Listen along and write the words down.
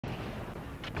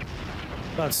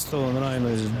That stone rhino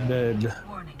is dead.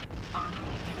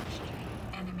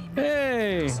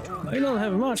 Hey! I don't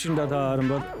have much in that arm,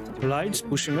 but lights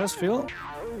pushing us, Phil.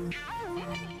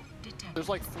 There's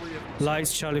like 3 of them.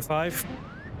 Lights, Charlie 5.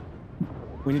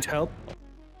 We need help.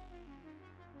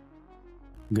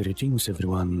 Greetings,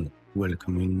 everyone.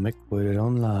 Welcome in MechWarrior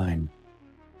Online.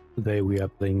 Today we are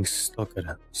playing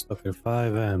Stalker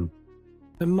 5M.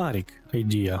 A Marek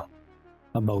idea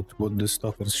about what the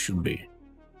Stalkers should be.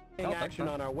 Action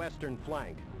on our western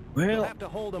flank. Well, we'll have to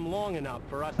hold them long enough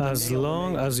for us as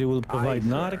long as you will provide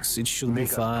narcs, it should be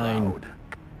fine.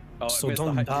 Oh, so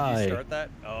don't die. Did you start that?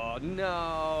 Oh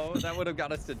no, that would have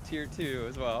got us to tier 2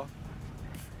 as well.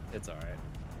 It's alright.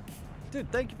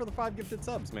 Dude, thank you for the 5 gifted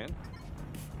subs, man.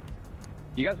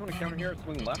 You guys want to counter here?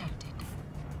 Swing left?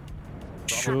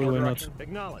 Sure, why not?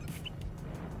 Acknowledged.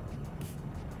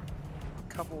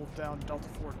 Couple down Delta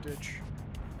 4 ditch.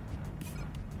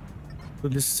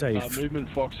 Good is safe. Movement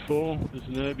Fox 4. There's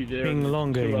an Irby there. Ping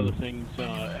long two game. other things.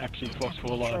 Action Fox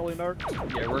 4 live. Charlie Narc.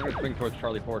 Yeah, we're gonna swing towards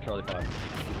Charlie 4, Charlie 5.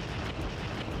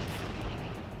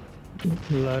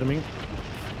 Alarming.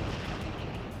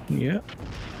 Yeah.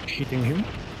 Hitting him.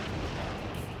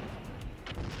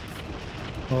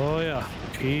 Oh yeah.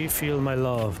 He feel my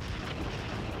love.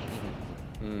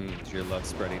 Is your love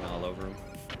spreading all over him?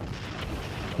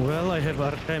 Well, I have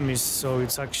Artemis, so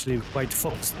it's actually quite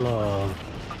Fox love.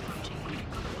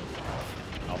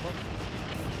 Alpha?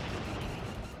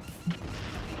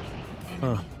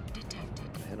 Huh.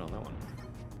 Hit on that one.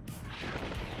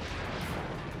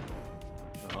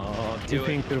 Oh, You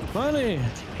think you're funny,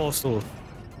 Postal?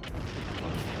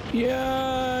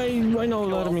 Yeah, I know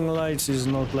alarming lights is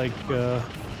not like Alarming.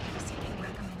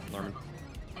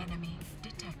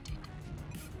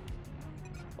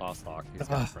 Lost hawk.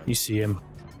 you see him.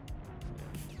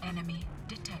 Enemy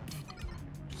detected.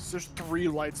 There's 3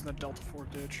 lights in the Delta 4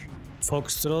 ditch.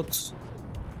 Foxtrot.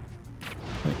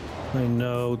 I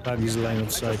know, tag is line of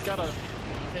I sight. just got a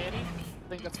Fanny. I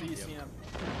think that's the ECM.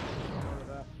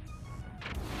 That.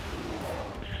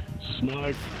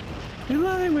 Smoke. Can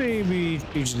I maybe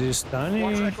teach this Watch Danny?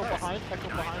 Echo behind. Echo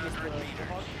behind is the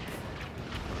hawk.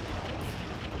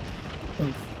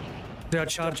 They are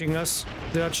charging us.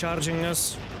 They are charging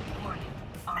us. Warning.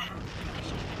 Armor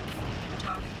activation.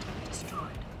 Target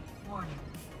destroyed. Warning.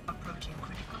 Approaching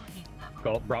critical heat level.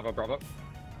 Go, bravo, bravo.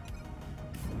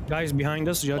 Guys behind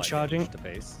us, they are Light charging. damage to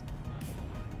base.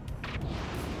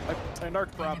 I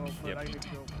narked Bravo, but Yep. I need to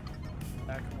go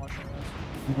back and watch our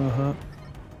ass. Uh-huh.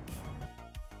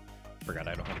 Forgot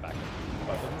I don't have backup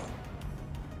weapons.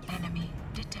 Enemy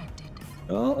detected.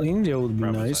 Well, India would be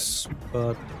Bravo nice,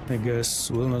 but I guess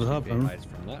will not happen. Hides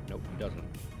from that? Nope, he doesn't.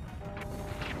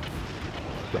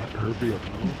 That Irby.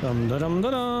 Dum da dum da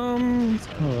dum.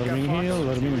 Alarming here,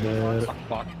 alarming there. Fuck,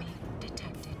 fuck. Enemy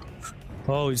detected.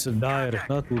 Oh, it's a dire.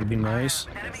 That would be nice.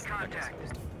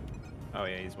 Oh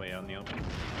yeah, he's way out in the open.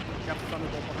 Got the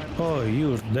Thunderbolt behind. Oh,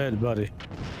 you're dead, buddy.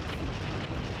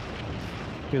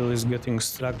 Phil is getting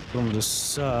struck from the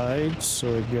side,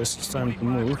 so I guess it's time to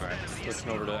move. Alright,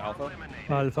 switching over to Alpha.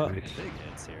 Alpha. Big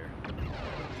hits here.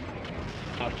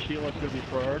 Sheila's gonna be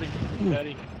priority.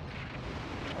 Daddy.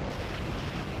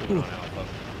 Moving on Alpha.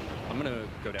 I'm gonna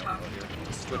go down low here.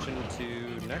 Switching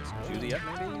to next, Juliet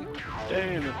maybe?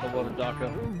 Damn, that's a lot of DACA.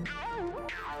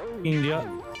 India.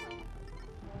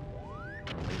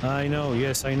 I know,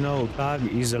 yes, I know. Tag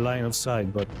is a line of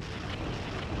sight, but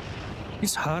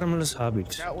it's harmless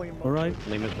habit. Got Lima. Alright?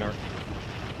 Lima's narc.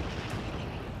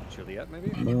 Juliet maybe?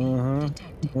 Uh-huh.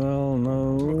 Well,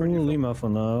 no, Lima for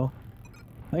now.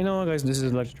 I know, guys, this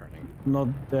is like not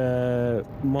the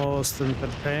most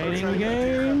entertaining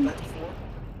game. Delta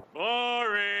 4.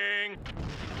 Boring.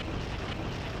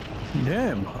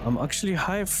 Damn, I'm actually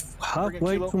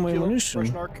halfway to my Fresh munition.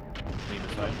 narc.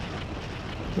 Lima's side.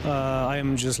 I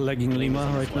am just lagging Lima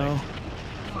right now.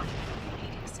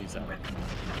 He's out.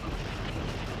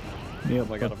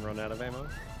 Yep, I got him run out of ammo.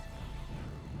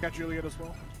 Got Juliet as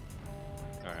well.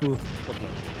 Alright. Ooh.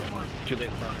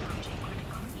 Juliet front.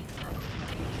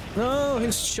 No,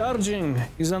 he's charging.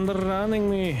 He's underrunning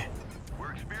me.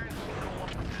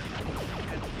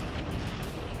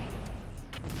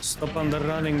 Stop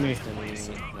underrunning me.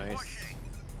 Nice.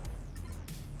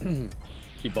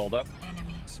 Keep balled up.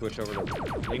 Switch over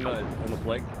to Lima on the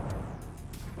flank.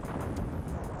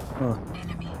 Huh.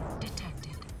 Enemy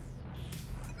detected.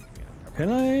 Can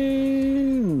I?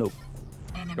 Nope.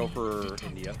 Enemy Go for detected.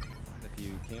 India if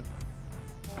you can.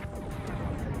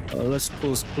 Let's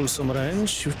pull some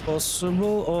range if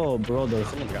possible. Oh, brother.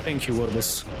 Thank you,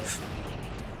 Orbis.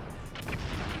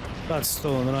 That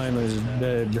stone rhino is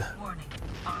dead. Warning.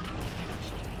 Armor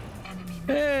activation. Enemy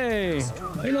Hey,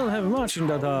 I don't have much in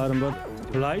that arm,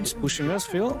 but lights pushing us,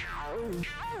 Phil.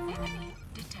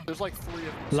 There's like 3 of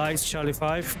them. Lights, Charlie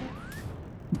 5.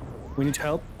 We need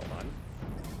help.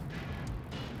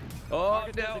 Oh,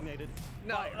 no.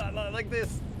 No, not like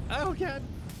this. Oh, God.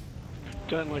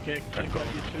 Certainly can't cut you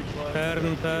too close.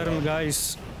 Turn,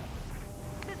 guys.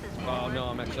 Oh, no,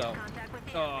 I'm X'd out.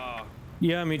 Oh.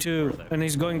 Yeah, me too. And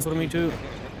he's going for me too.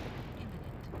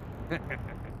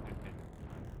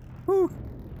 Woo.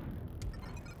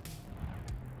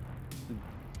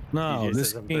 Now, DJ this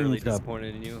says I'm barely king trap.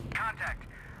 disappointed in you. Contact.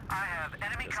 I have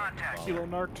enemy contact. Kilo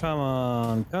narked. Come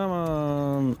on, come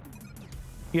on.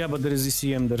 Yeah, but there is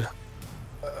ECM there.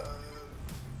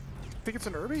 Think it's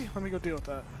an Irby? Let me go deal with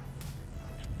that.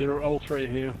 There are all 3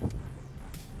 here.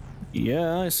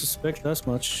 Yeah, I suspect as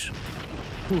much.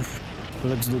 Oof.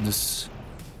 Let's do this.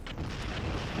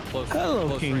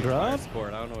 Hello, King range Crab.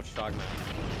 support. I don't know what you're talking about.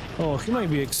 Oh, he might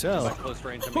be Excel. By close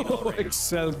range, I mean Oh, all range.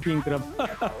 Excel King Crab. There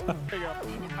you go.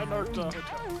 I narked River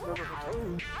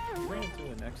Hotel. Ran into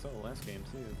an XL last game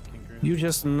too. King Grim. You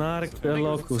just narked a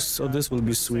locust, so this will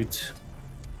be sweet.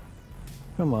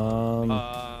 Come on.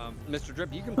 Mr.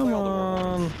 Drip, you can Come play all the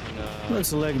on. war ones.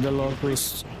 Let's leg the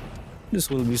locust. This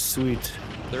will be sweet.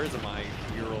 There is a my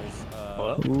Urals,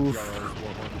 Oof. Urals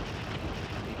war horn.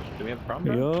 Do we have a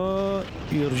problem?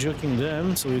 You're joking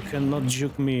them, so you cannot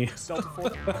juke me. Delta 4.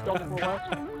 Delta 4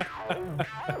 left.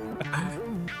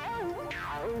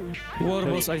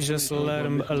 Warboss, I just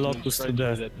learned a locust to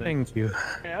death. Thank you.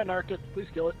 Yeah, I narked it. Please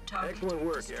kill it. Excellent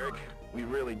work, Eric. We've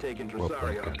really taken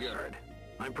Dressari off guard.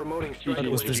 I'm promoting That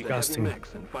was strike disgusting,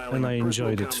 and filing and I a personal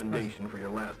enjoyed it. commendation for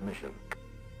your last mission.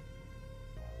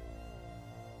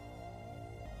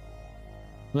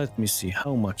 Let me see,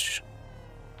 how much?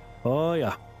 Oh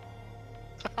yeah.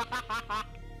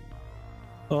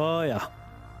 Oh yeah.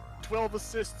 12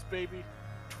 assists, baby.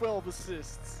 12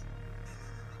 assists.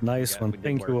 Nice Yeah, one. we did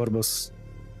Thank you, work. Warboss.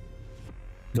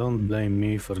 Don't blame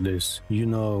me for this. You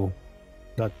know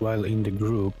that while in the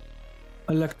group,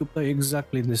 I like to play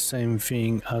exactly the same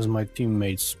thing as my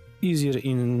teammates. Easier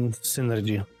in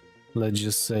synergy, let's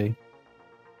just say.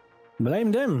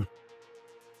 Blame them!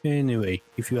 Anyway,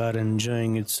 if you are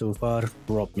enjoying it so far,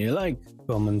 drop me a like,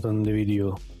 comment on the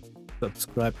video,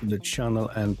 subscribe to the channel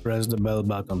and press the bell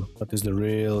button. That is the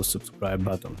real subscribe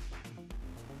button.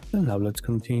 And now let's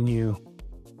continue.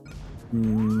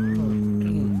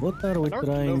 What are we Narked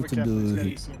trying to Novacap, do he's got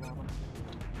here? ECM on him.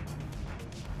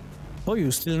 Oh,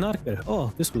 you still narker.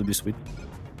 Oh, this will be sweet.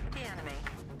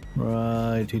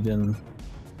 Righty then.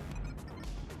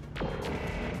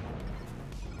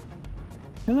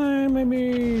 Can I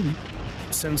maybe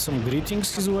send some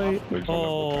greetings his way?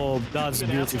 Oh, that's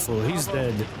beautiful. He's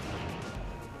dead.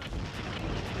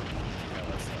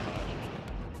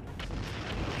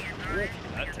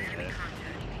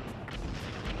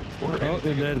 Oh,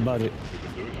 you're dead, buddy.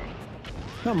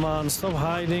 Come on, stop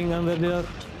hiding under there.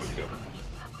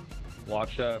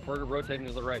 Watch, if we're rotating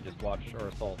to the right, just watch our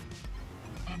assault.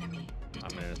 Enemy I'm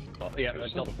detected. gonna, yeah,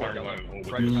 Delta 4, Fire line, hold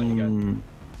it. right behind you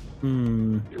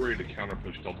guys. Get ready to counter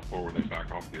push Delta 4 when they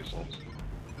back off the assaults.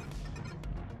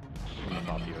 I'm gonna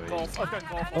pop you. Golf. I've got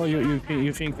golf. Oh, you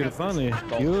think you're funny?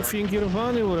 You think you're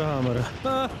funny, Warhammer?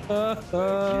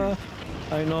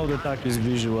 I know the attack is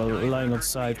visual, line of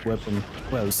sight weapon,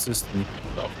 well, system.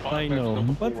 I know,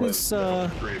 but it's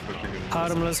a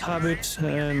harmless habit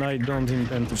and I don't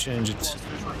intend to change it.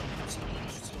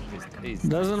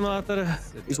 Doesn't matter,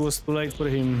 it was too late for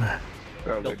him. I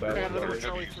got another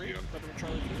Charlie 3. Another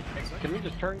Charlie 3. Can we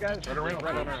just turn, guys? Turn around,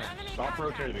 stop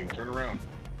rotating, turn around.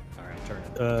 Alright, turn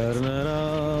it. Turn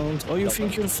around. Oh, you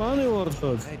think you're funny,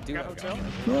 Warthog? I do Got have hotel?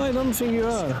 No, I don't think you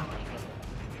are.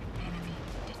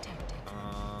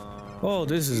 Oh,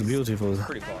 this is beautiful.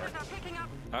 pretty far.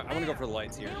 I want to go for the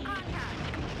lights here.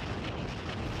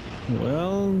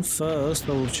 Well, first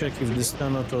I will check if this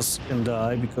Thanatos can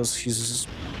die because he's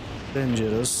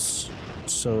dangerous.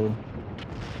 So,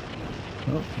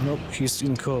 oh, nope, he's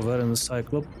in cover and the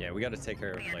Cyclop. Yeah, we got to take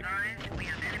care of like.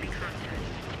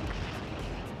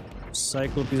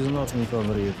 Cyclop is not in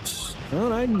cover yet. All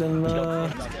right, then.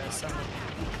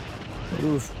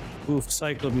 Oof,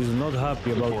 Cyclop is not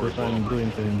happy about what I'm doing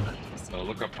to him.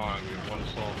 Look up high, we have one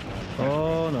assault.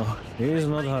 Oh no, he is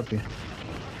not happy.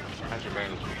 Hatchet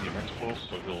man is medium expulse,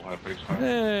 so he'll have base time.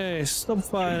 Hey, stop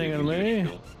firing at me.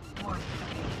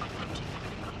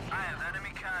 I have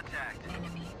enemy contact.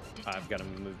 I've got to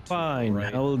move. To Fine, the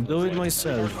right. I will do it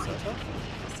myself.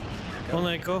 On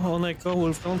echo,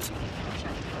 Wolfront.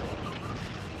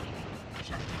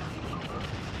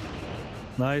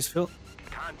 Nice, Phil.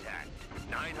 Contact.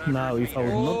 900 Now, if I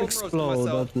would Oh, not roasted explode,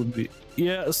 myself. that would be...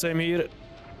 Yeah, same here.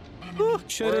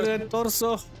 Cherry red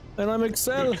torso, and I'm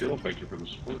Excel. Thank you for the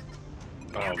support.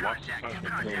 Lots of time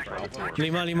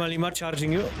for Lima,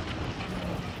 charging you.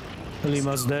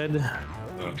 Lima's dead.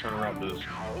 turn around this.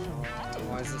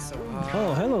 Why is this so hard?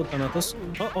 Oh, hello, Thanatos.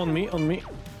 Oh, on me.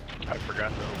 I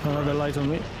forgot though. Another light on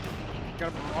me.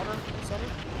 Got a water setting?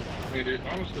 I mean, it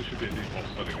honestly should be a default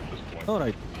setting at this point.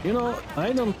 Alright, you know,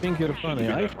 I don't think you're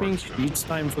funny. I think it's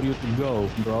time for you to go,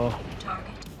 bro. Target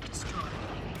destroyed.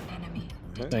 Enemy.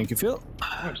 Thank you, Phil.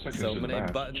 So many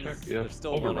buttons. Check They're if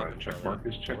still one override up. check mark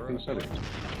is checked in settings.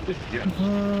 Yes.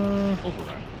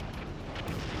 Override.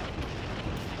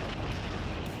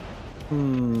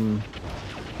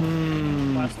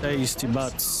 Tasty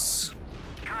butts.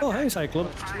 Oh, hey,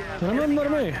 Cyclops. Remember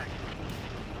me?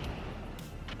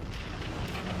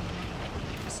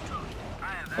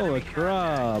 Oh, a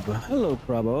crab. Hello,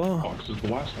 crabbo. Box is the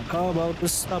last one. How about the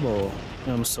stubble?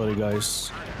 I'm sorry,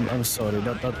 guys. I'm sorry.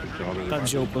 That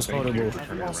joke was horrible.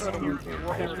 Also,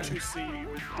 Warhammer 2C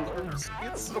lurks.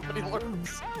 It's so many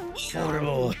lurks.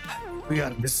 Horrible. We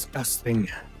are disgusting.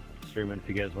 Streaming if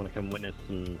you guys want to come witness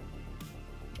some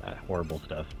horrible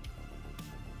stuff.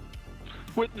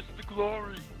 Witness the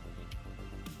glory.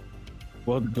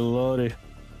 What glory.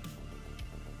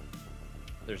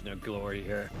 There's no glory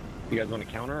here. You guys want to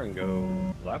counter and go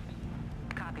left?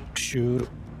 Sure.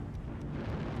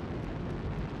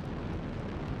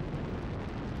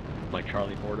 Like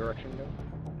Charlie 4 direction go?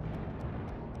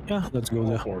 Yeah, let's go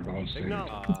there. Forward on stage.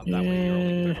 That way you're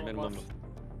only minimum.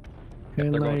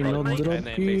 Can They're I going not for drop and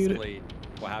then here? basically,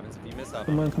 what happens if you miss up?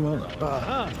 Come on.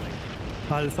 Aha!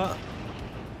 Alpha.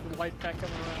 Light pack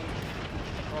coming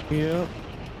around. Yeah.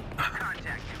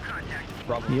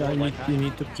 Probably Yeah, you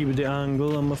need to keep the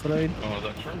angle, I'm afraid. Oh,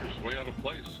 that charger's way out of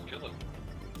place. Kill it.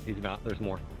 He's not. There's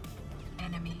more.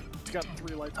 Enemy. It's got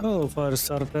 3 lights. Oh, fire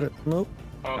starter. Nope.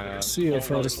 See a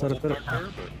fire starter. Back there,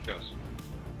 but yes.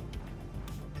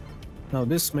 Now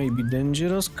this may be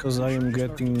dangerous, because I am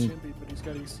getting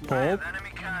pop.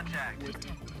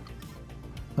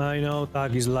 I know,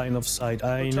 tag is line of sight.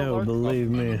 I know, believe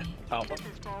me. Alpha.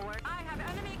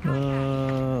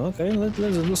 Okay, let's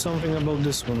do something about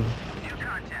this one.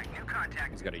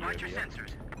 He's got a UAV.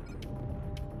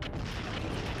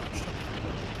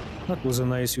 That was a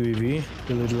nice UAV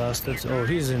till it lasted. Oh,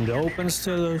 he's in the open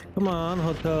still. Come on,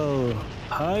 hotel.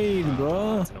 Hide,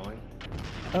 bro. That's annoying.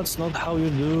 That's not how you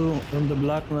do on the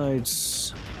Black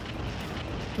Knights.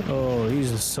 Oh,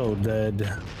 he's so dead.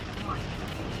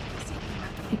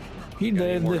 He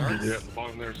dead. Yeah, the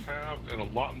bottom there's halved, and a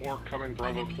lot more coming.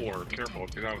 Bravo 4. Careful,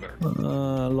 get out of there.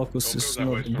 Locus is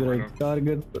not a great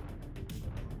target. But...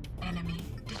 Enemy.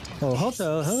 Oh,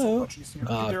 hotel, hello.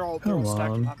 They're all come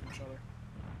stacked on. on each other.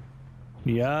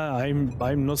 Yeah,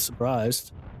 I'm not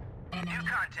surprised.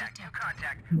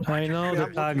 I know the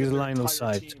tag is line of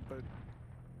sight. Team, but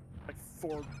like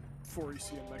four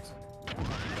ECM mechs.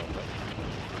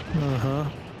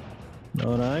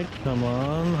 Alright, come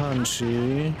on,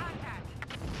 Hanshi.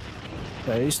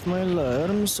 Paste my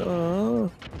alarms.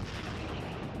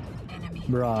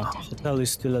 Bruh, hotel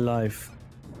is still alive.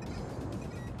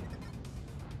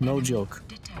 No joke.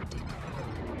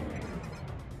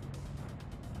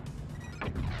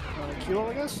 Kilo,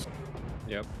 I guess?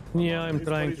 Yep. Yeah, I'm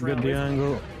trying to get the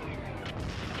angle.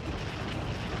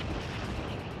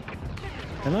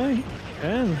 Can I?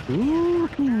 Can? Ooh.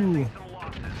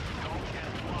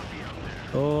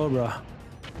 Oh, bruh.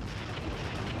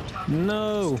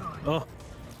 No! Oh.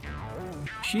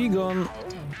 He gone.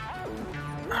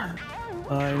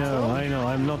 I know.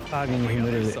 I'm not tagging him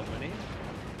really. So many.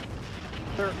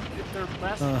 They're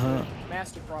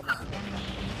master problems.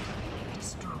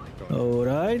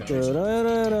 Alright.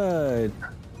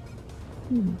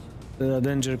 They are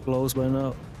danger close by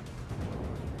now.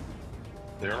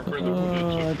 They are further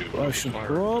wounded, so I should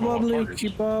probably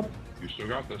keep up. You still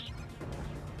got this.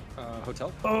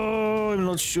 Hotel? Oh, I'm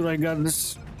not sure I got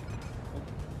this.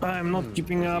 I'm not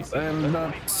keeping up, and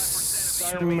that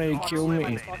may kill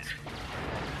me.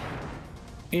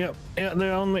 Yep, yeah,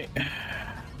 they're on me.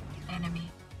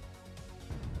 Enemy.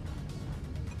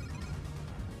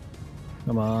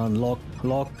 Come on, lock.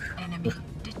 Enemy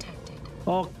detected.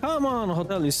 Oh, come on,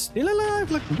 hotel is still alive,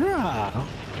 like, bruh. Yeah,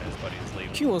 his buddy's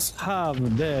leaving. He was half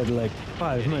dead like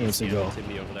 5 minutes ago. To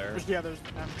me over there. I'm trying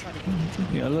to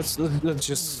get Yeah, let's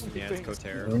just. Yeah, it's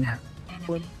Coterra.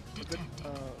 Vindy.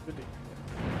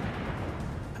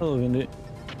 Hello, Vindy.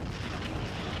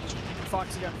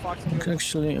 Fox again.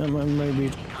 Actually, I might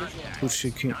be too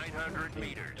shaky.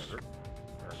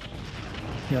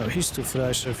 Yeah, he's too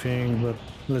fresh, I think, but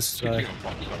let's try.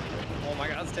 Oh my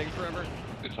god, it's taking forever.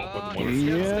 It's all but one.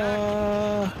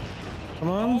 Yeah. Come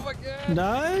on. Oh my god.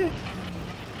 Die.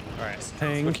 Alright.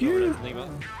 Thank switch over you. to Lima.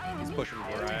 He's pushing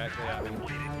where I actually have him.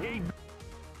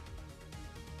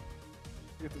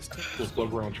 Get this Just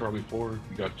look around Charlie 4.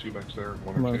 You got 2 mechs there.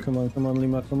 One Come or on, two. come on, come on,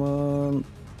 Lima, come on.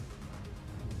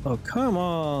 Oh, come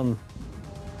on.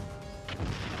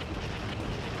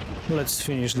 Let's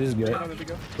finish this guy. How did it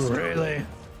go? Really?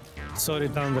 Sorry,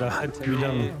 Tundra, had to be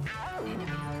done.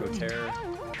 Go Terror.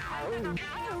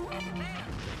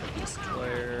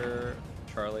 Lair.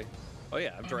 Charlie. Oh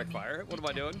yeah, I'm direct fire. What am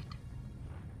I doing?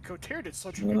 Cotere did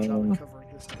such a good job at covering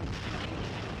his time.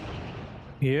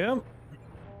 Yeah.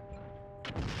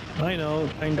 I know,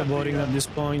 kinda boring at this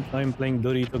point. I'm playing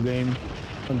Dorito game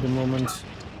at the moment.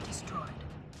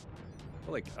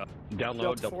 Like, Download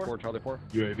Delta Delta 4, Charlie 4.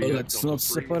 UAV. Let's Delta not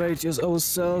 3. separate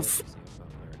ourselves.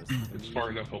 It's far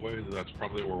enough away that that's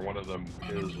probably where one of them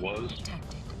was.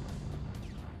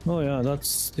 Oh yeah,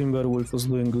 that's Timberwolf was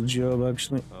doing good job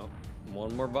actually. Oh,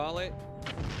 one more volley.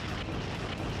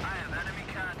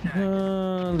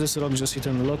 This rock just hit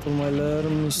a lot of my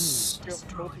alarms.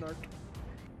 Yep, both narc.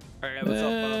 Alright, what's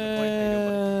up, McCoy?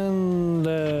 And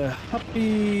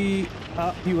Happy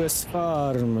US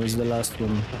Farm is the last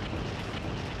one.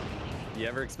 You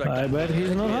ever expect I that? bet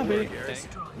he's not happy.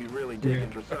 We really taken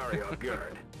Tresario off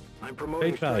guard. I'm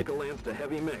promoting They tried. Strike Lance to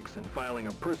heavy mix and filing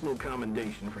a personal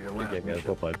commendation for your last Good game, guys.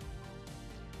 Well mission.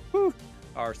 played.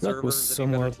 Our That servers was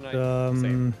any better somewhat tonight?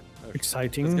 Same. Okay.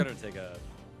 exciting. It's gonna take a...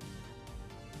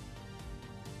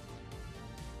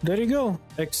 There you go.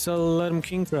 XL Alarm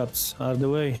King Traps are the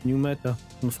way. New meta No,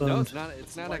 confirmed.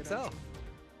 it's not XL.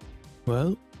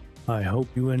 Well, I hope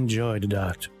you enjoyed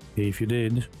that. If you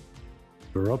did,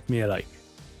 drop me a like.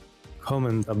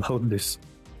 Comment about this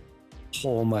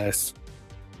whole mess.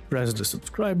 Press the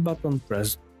subscribe button,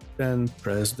 press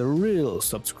the real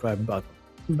subscribe button.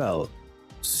 Bell.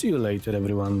 See you later,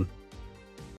 everyone.